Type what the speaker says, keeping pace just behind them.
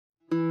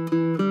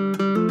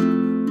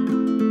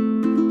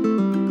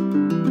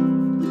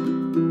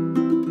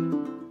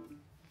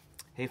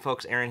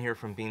folks, Aaron here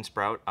from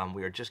Beansprout.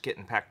 We are just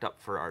getting packed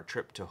up for our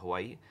trip to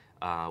Hawaii.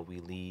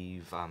 We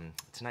leave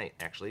tonight,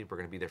 actually. We're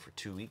going to be there for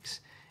 2 weeks.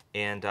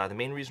 And the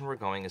main reason we're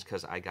going is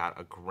because I got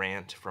a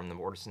grant from the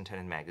Mortison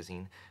Tenon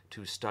magazine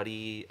to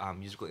study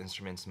musical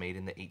instruments made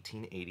in the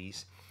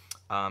 1880s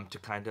to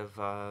kind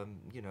of,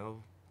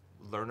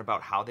 learn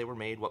about how they were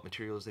made, what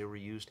materials they were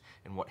used,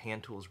 and what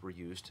hand tools were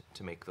used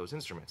to make those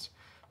instruments.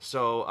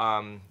 So,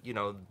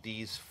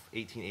 these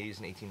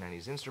 1880s and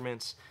 1890s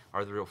instruments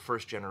are the real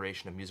first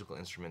generation of musical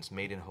instruments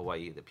made in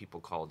Hawaii that people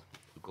called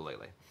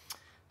ukulele.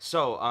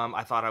 So,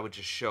 I thought I would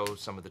just show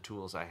some of the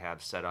tools I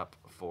have set up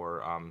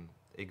for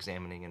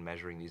examining and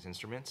measuring these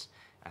instruments.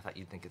 I thought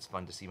you'd think it's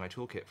fun to see my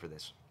toolkit for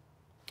this.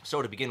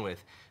 So to begin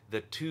with, the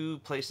two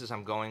places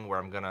I'm going where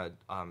I'm going to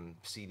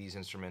see these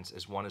instruments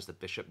is one is the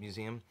Bishop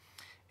Museum,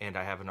 and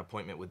I have an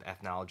appointment with the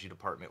ethnology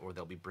department where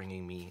they'll be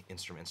bringing me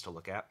instruments to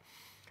look at.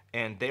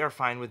 And they are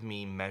fine with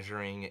me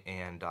measuring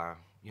and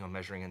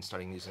measuring and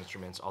studying these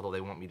instruments, although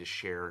they want me to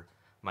share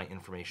my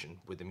information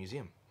with the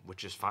museum,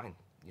 which is fine.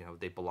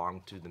 They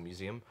belong to the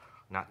museum,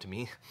 not to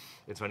me.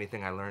 If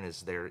anything I learn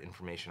is their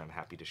information, I'm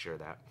happy to share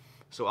that.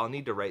 So I'll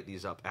need to write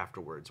these up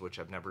afterwards, which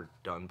I've never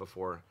done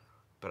before,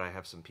 but I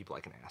have some people I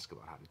can ask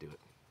about how to do it.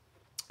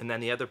 And then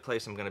the other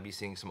place I'm going to be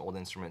seeing some old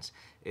instruments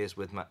is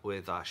with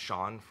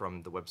Sean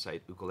from the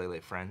website Ukulele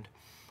Friend.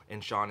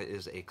 And Sean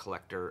is a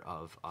collector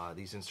of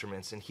these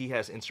instruments, and he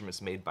has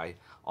instruments made by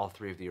all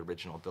three of the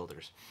original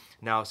builders.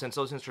 Now, since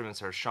those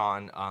instruments are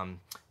Sean,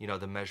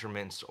 the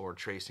measurements or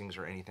tracings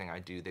or anything I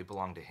do, they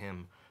belong to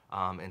him.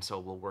 And so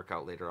we'll work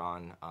out later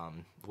on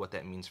what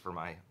that means for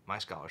my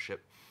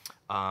scholarship.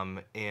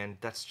 And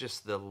that's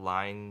just the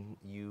line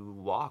you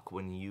walk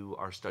when you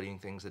are studying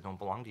things that don't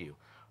belong to you.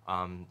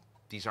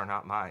 These are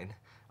not mine.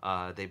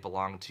 They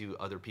belong to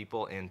other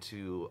people and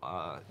to,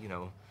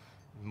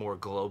 more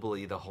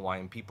globally, the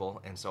Hawaiian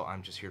people. And so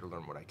I'm just here to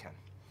learn what I can.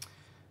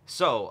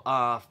 So,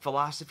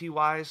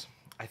 philosophy-wise,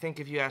 I think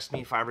if you asked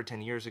me 5 or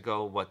 10 years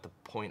ago what the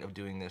point of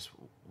doing this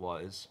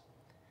was,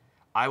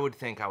 I would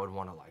think I would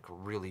want to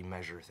really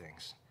measure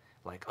things.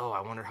 Like, oh,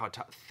 I wonder how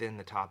thin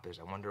the top is.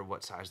 I wonder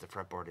what size the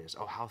fretboard is.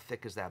 Oh, how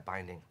thick is that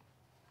binding?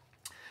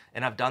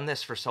 And I've done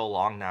this for so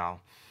long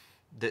now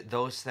that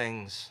those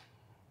things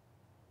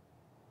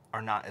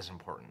are not as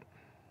important.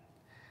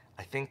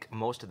 I think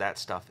most of that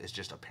stuff is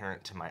just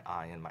apparent to my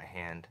eye and my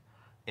hand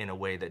in a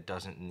way that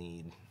doesn't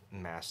need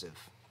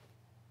massive,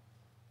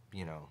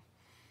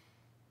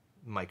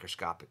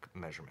 microscopic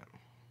measurement.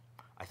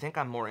 I think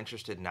I'm more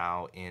interested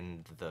now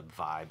in the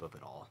vibe of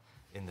it all,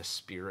 in the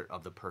spirit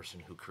of the person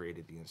who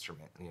created the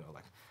instrument,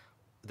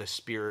 the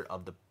spirit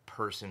of the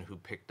person who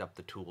picked up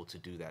the tool to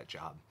do that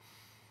job.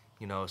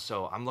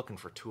 So I'm looking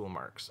for tool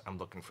marks. I'm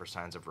looking for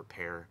signs of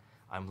repair.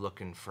 I'm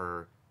looking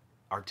for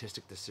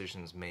artistic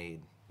decisions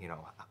made.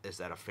 Is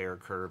that a fair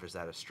curve? Is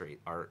that a straight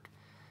arc?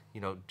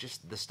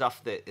 Just the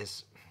stuff that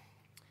is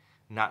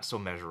not so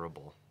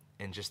measurable,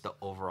 and just the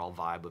overall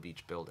vibe of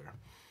each builder.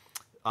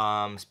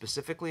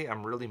 Specifically,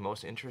 I'm really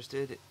most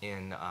interested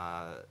in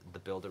the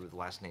builder with the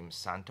last name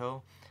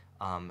Santo,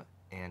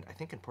 and I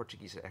think in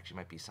Portuguese it actually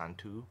might be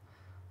Santu.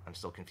 I'm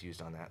still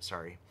confused on that,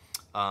 sorry.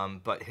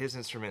 But his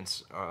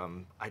instruments,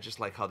 I just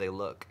like how they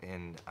look,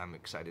 and I'm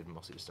excited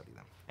mostly to study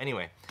them.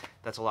 Anyway,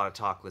 that's a lot of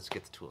talk. Let's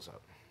get the tools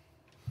out.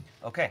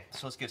 Okay,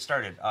 so let's get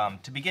started.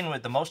 To begin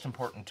with, the most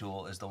important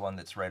tool is the one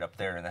that's right up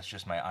there, and that's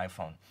just my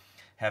iPhone.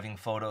 Having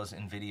photos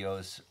and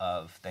videos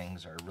of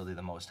things are really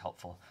the most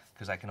helpful,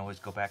 because I can always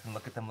go back and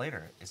look at them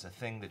later. It's a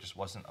thing that just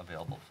wasn't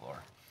available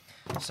before.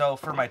 So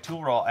for my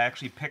tool roll, I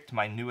actually picked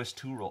my newest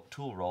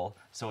tool roll,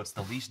 so it's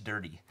the least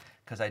dirty,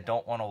 because I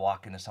don't want to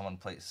walk into someone's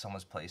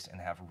place and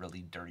have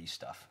really dirty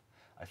stuff.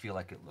 I feel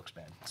like it looks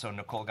bad. So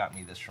Nicole got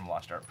me this from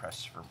Lost Art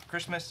Press for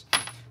Christmas,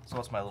 so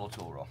it's my little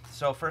tool roll.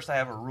 So first I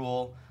have a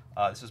rule.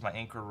 This is my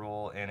Anchor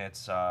rule, and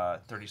it's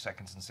 30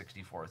 seconds and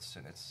 60/4,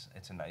 and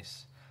it's a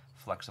nice,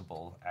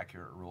 flexible,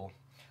 accurate rule.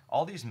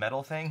 All these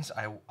metal things,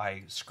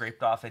 I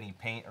scraped off any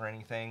paint or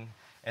anything,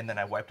 and then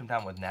I wiped them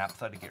down with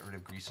naphtha to get rid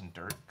of grease and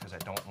dirt, because I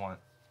don't want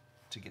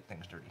to get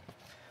things dirty.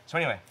 So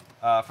anyway,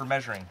 for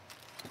measuring,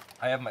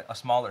 I have a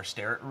smaller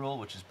Starrett rule,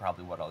 which is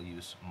probably what I'll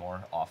use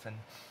more often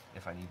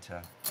if I need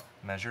to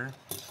measure.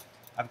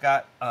 I've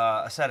got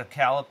a set of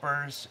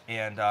calipers,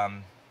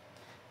 and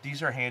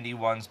these are handy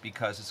ones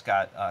because it's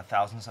got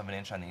thousandths of an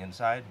inch on the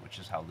inside, which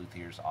is how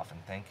luthiers often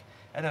think.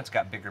 And then it's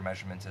got bigger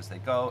measurements as they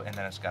go, and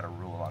then it's got a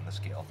rule on the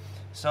scale.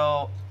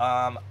 So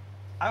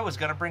I was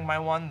going to bring my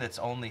one that's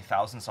only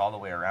thousandths all the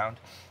way around,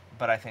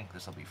 but I think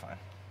this will be fine.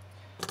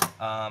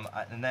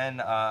 And then,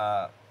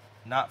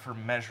 not for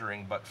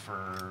measuring, but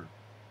for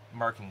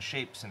marking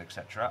shapes and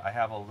etc., I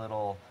have a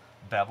little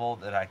bevel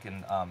that I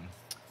can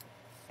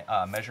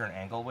measure an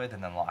angle with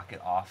and then lock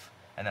it off,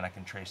 and then I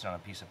can trace it on a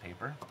piece of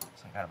paper.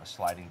 It's kind of a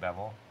sliding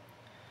bevel.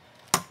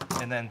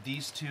 And then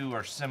these two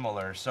are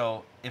similar,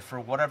 so if for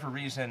whatever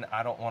reason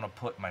I don't want to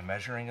put my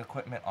measuring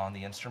equipment on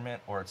the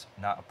instrument, or it's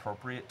not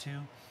appropriate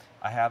to,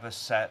 I have a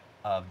set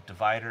of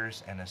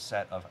dividers and a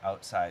set of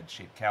outside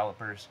shaped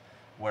calipers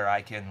where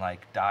I can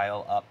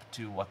dial up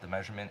to what the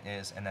measurement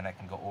is, and then I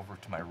can go over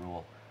to my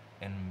rule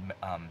and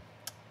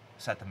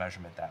set the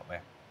measurement that way.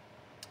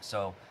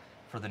 So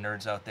for the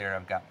nerds out there,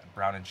 I've got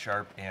Brown and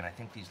Sharp, and I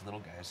think these little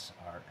guys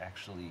are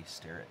actually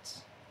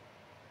Starretts.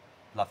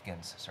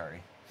 Lufkins,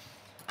 sorry.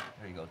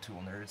 There you go,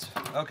 tool nerds.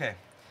 Okay,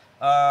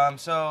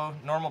 so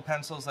normal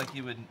pencils like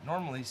you would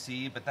normally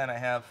see, but then I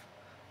have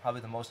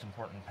probably the most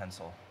important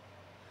pencil.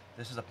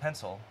 This is a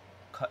pencil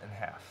cut in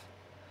half.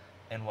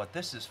 And what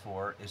this is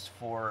for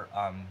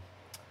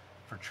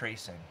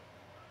tracing.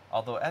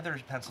 Although other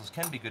pencils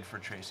can be good for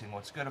tracing,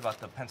 what's good about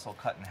the pencil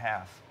cut in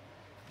half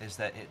is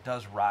that it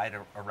does ride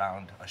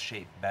around a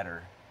shape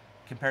better.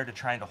 Compared to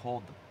trying to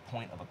hold the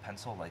point of a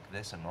pencil like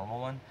this, a normal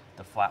one,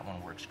 the flat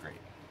one works great.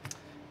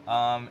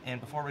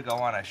 And before we go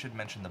on, I should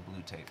mention the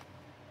blue tape.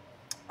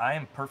 I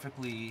am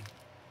perfectly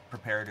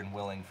prepared and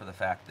willing for the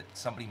fact that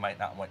somebody might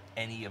not want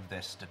any of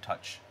this to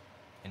touch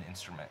an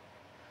instrument,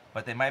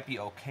 but they might be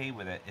okay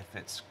with it if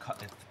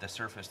the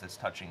surface that's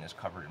touching is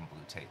covered in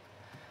blue tape.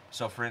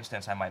 So for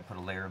instance, I might put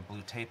a layer of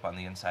blue tape on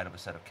the inside of a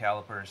set of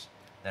calipers,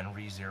 then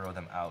re-zero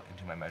them out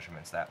into my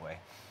measurements that way.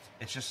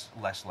 It's just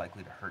less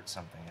likely to hurt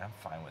something, and I'm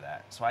fine with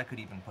that. So I could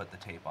even put the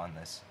tape on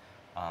this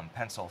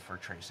pencil for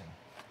tracing.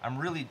 I'm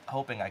really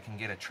hoping I can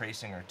get a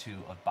tracing or two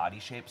of body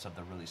shapes of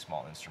the really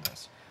small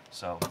instruments.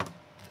 So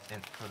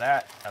for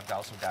that, I've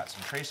also got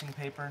some tracing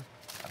paper.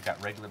 I've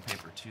got regular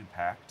paper too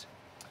packed.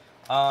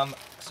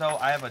 So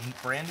I have a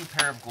brand new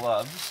pair of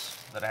gloves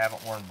that I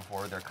haven't worn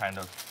before. They're kind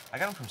of, I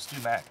got them from Stu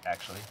Mac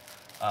actually,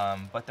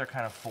 but they're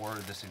kind of for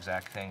this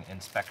exact thing,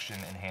 inspection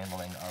and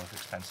handling of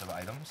expensive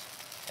items.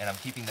 And I'm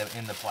keeping them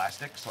in the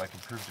plastic so I can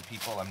prove to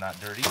people I'm not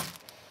dirty.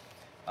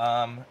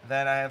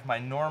 Then I have my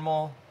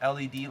normal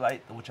LED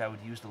light, which I would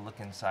use to look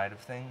inside of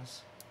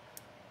things.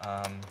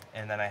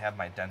 And then I have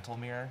my dental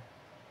mirror.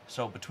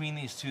 So between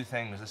these two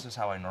things, this is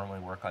how I normally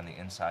work on the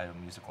inside of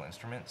musical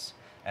instruments.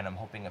 And I'm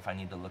hoping if I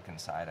need to look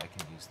inside, I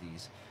can use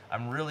these.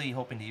 I'm really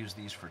hoping to use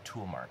these for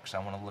tool marks. I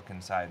want to look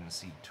inside and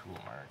see tool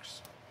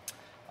marks.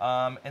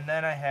 And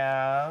then I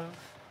have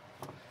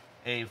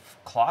a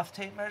cloth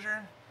tape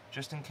measure,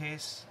 just in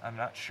case. I'm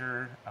not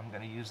sure I'm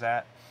going to use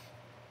that.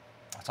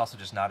 It's also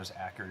just not as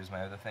accurate as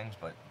my other things,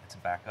 but it's a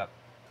backup.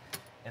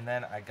 And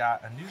then I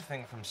got a new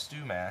thing from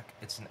Stu Mac.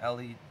 It's an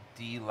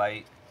LED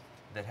light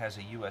that has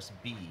a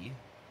USB,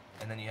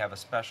 and then you have a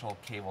special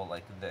cable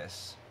like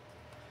this.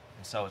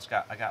 And so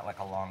I got like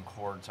a long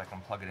cord so I can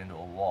plug it into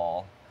a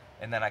wall,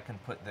 and then I can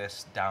put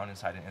this down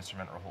inside an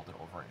instrument or hold it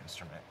over an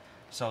instrument.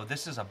 So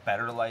this is a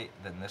better light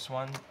than this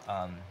one,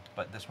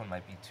 but this one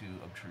might be too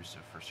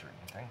obtrusive for certain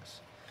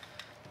things.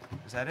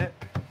 Is that it?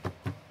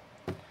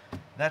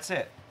 That's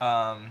it.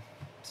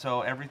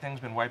 So everything's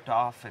been wiped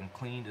off and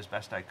cleaned as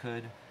best I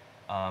could,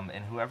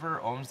 and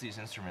whoever owns these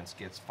instruments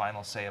gets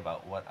final say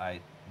about what I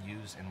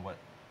use and what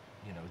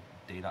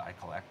data I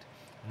collect.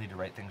 I need to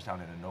write things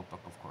down in a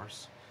notebook, of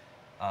course.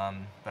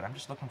 But I'm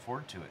just looking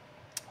forward to it.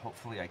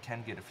 Hopefully I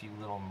can get a few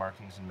little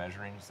markings and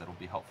measurings that will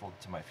be helpful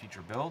to my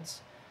future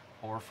builds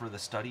or for the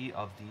study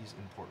of these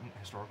important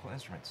historical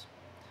instruments.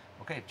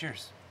 Okay,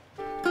 cheers.